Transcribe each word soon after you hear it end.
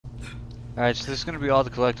Alright, so this is going to be all the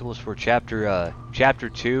collectibles for chapter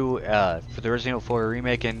 2 for the Resident Evil 4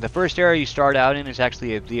 remake. And the first area you start out in is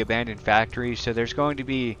actually the abandoned factory. So there's going to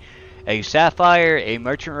be a sapphire, a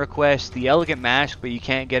merchant request, the elegant mask, but you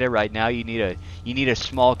can't get it right now. You need a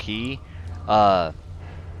small key. So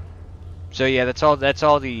yeah, that's all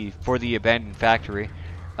for the abandoned factory.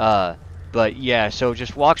 But yeah, so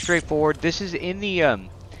just walk straight forward. This is in the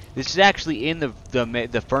this is actually in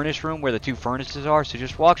the furnace room where the two furnaces are. So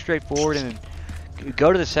just walk straight forward and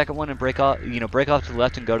go to the second one and break off to the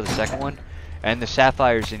left and go to the second one. And the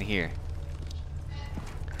sapphire's in here.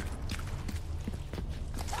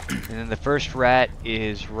 And then the first rat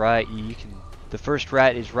is right. The first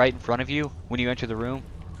rat is right in front of you when you enter the room.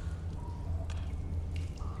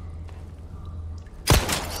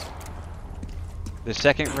 The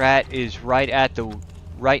second rat is right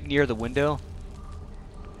near the window.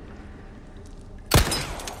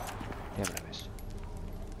 Damn it, I missed.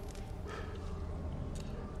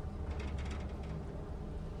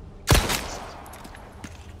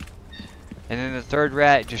 And then the third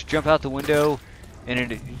rat, just jump out the window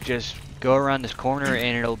and just go around this corner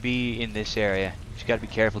and it'll be in this area. You just gotta be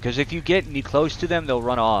careful, because if you get any close to them, they'll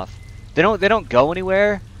run off. They don't go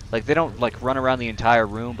anywhere. Like, they don't like run around the entire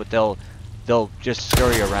room, but they'll just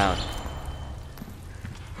scurry around.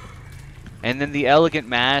 And then the elegant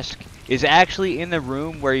mask is actually in the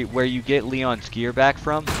room where you get Leon's gear back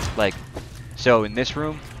from. Like, so in this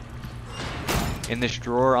room, in this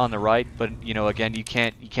drawer on the right. But you know, again, you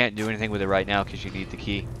can't do anything with it right now because you need the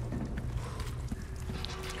key.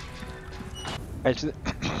 Alright, so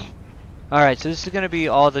alright, so this is gonna be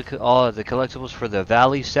all the collectibles for the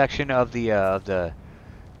valley section of the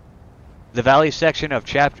valley section of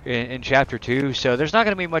chapter 2. So there's not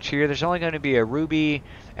going to be much here. There's only going to be a ruby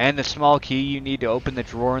and the small key you need to open the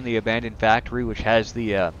drawer in the abandoned factory, which has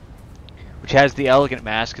the elegant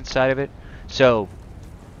mask inside of it. So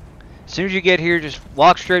as soon as you get here, just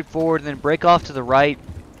walk straight forward and then break off to the right,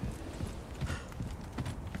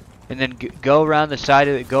 and then go around the side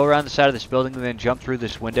of this building and then jump through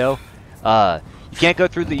this window. You can't go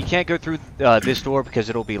through this door because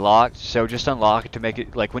it'll be locked. So just unlock it to make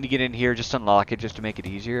it, like when you get in here, just unlock it just to make it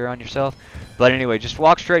easier on yourself. But anyway, just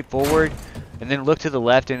walk straight forward and then look to the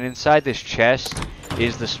left, and inside this chest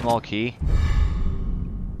is the small key.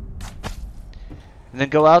 And then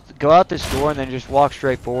go out this door and then just walk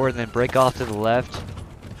straight forward and then break off to the left,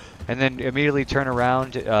 and then immediately turn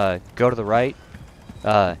around, go to the right.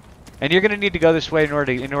 And you're gonna need to go this way in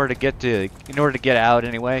order to get out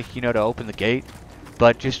anyway, you know, to open the gate.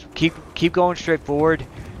 But just keep going straight forward,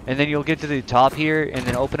 and then you'll get to the top here, and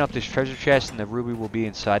then open up this treasure chest, and the ruby will be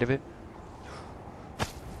inside of it.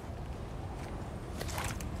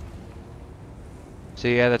 So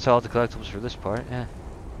yeah, that's all the collectibles for this part. Yeah.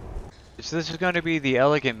 So this is going to be the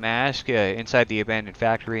elegant mask inside the abandoned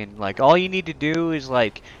factory, and like all you need to do is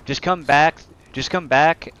like just come back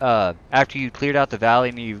after you cleared out the valley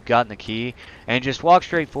and you've gotten the key, and just walk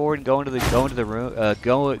straight forward and go into the room,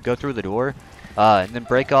 go through the door, and then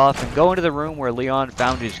break off and go into the room where Leon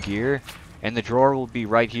found his gear, and the drawer will be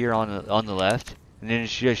right here on the left, and then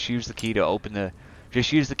just use the key to open the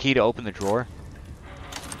drawer.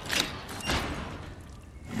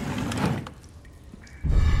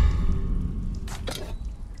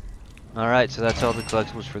 Alright, so that's all the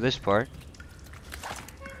collectibles for this part.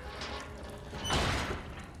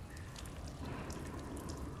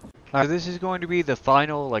 So this is going to be the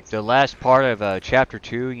final, like the last part of chapter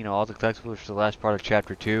 2, you know, all the collectibles for the last part of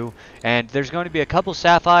chapter 2. And there's going to be a couple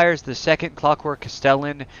sapphires, the second clockwork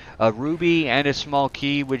castellan, a ruby, and a small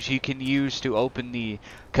key, which you can use to open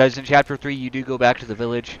because in chapter 3 you do go back to the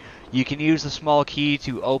village. You can use the small key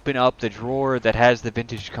to open up the drawer that has the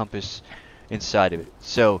vintage compass inside of it.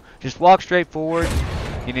 So just walk straight forward,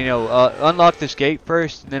 and you know, unlock this gate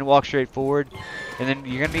first, and then walk straight forward. And then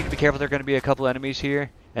you're going to need to be careful, there are going to be a couple enemies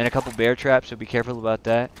here. And a couple bear traps, so be careful about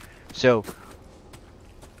that. So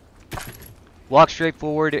walk straight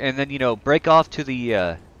forward, and then you know break off to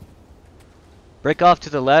the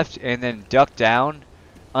left, and then duck down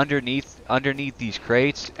underneath these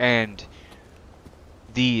crates, and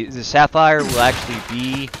the sapphire will actually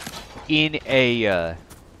be in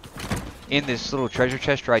this little treasure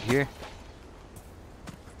chest right here.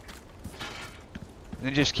 And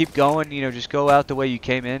then just keep going, you know, just go out the way you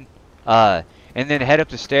came in. And then head up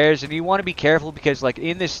the stairs, and you want to be careful because like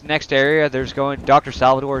in this next area Dr.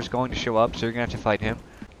 Salvador is going to show up, so you're gonna have to fight him.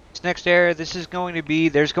 This next area, there's going to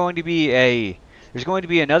be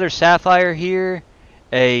another sapphire here,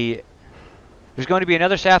 the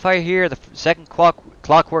second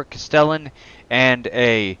clockwork castellan, and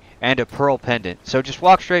a pearl pendant. So just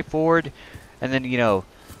walk straight forward, and then you know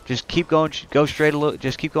Just keep going, go straight a little,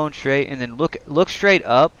 just keep going straight, and then look straight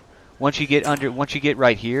up once you get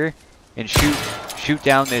right here, and shoot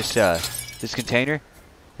down this this container,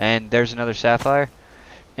 and there's another sapphire.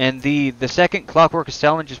 And the second Clockwork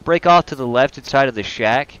Castellan, just break off to the left side of the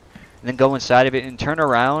shack, and then go inside of it and turn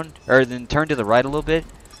around, or then turn to the right a little bit,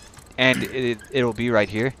 and it'll be right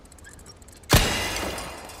here.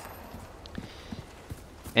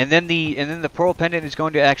 And then the pearl pendant is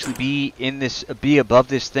going to actually be above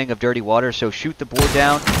this thing of dirty water. So shoot the board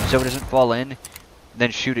down so it doesn't fall in,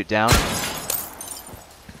 then shoot it down.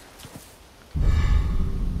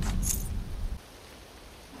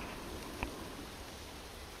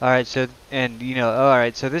 All right, so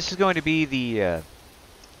so this is going to be the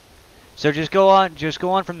so just go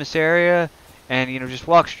on from this area, and just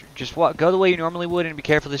walk, go the way you normally would, and be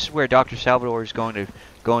careful. This is where Dr. Salvador is going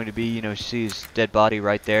to be. See his dead body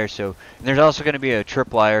right there. So, and there's also going to be a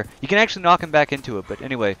tripwire. You can actually knock him back into it, but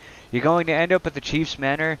anyway, you're going to end up at the Chief's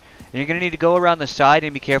Manor, and you're going to need to go around the side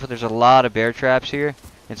and be careful. There's a lot of bear traps here,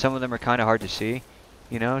 and some of them are kind of hard to see.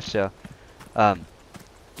 So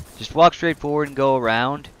just walk straight forward and go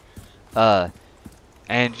around, and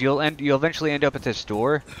you'll eventually end up at this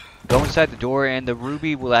door. Go inside the door, and the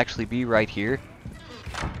ruby will actually be right here,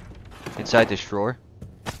 inside this drawer.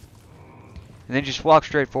 And then just walk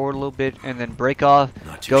straight forward a little bit, and then break off.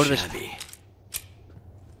 Not too go to shabby.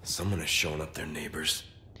 Someone has shown up, their neighbors.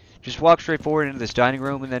 Just walk straight forward into this dining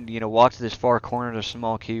room, and then walk to this far corner. The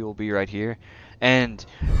small key will be right here. And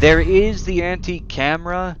there is the antique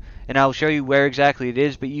camera, and I'll show you where exactly it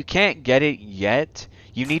is, but you can't get it yet.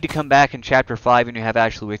 You need to come back in Chapter 5 and you have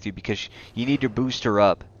Ashley with you, because you need to boost her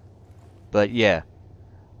up. But yeah.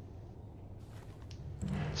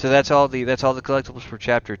 So that's all the collectibles for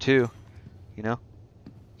Chapter 2.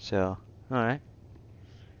 So, alright.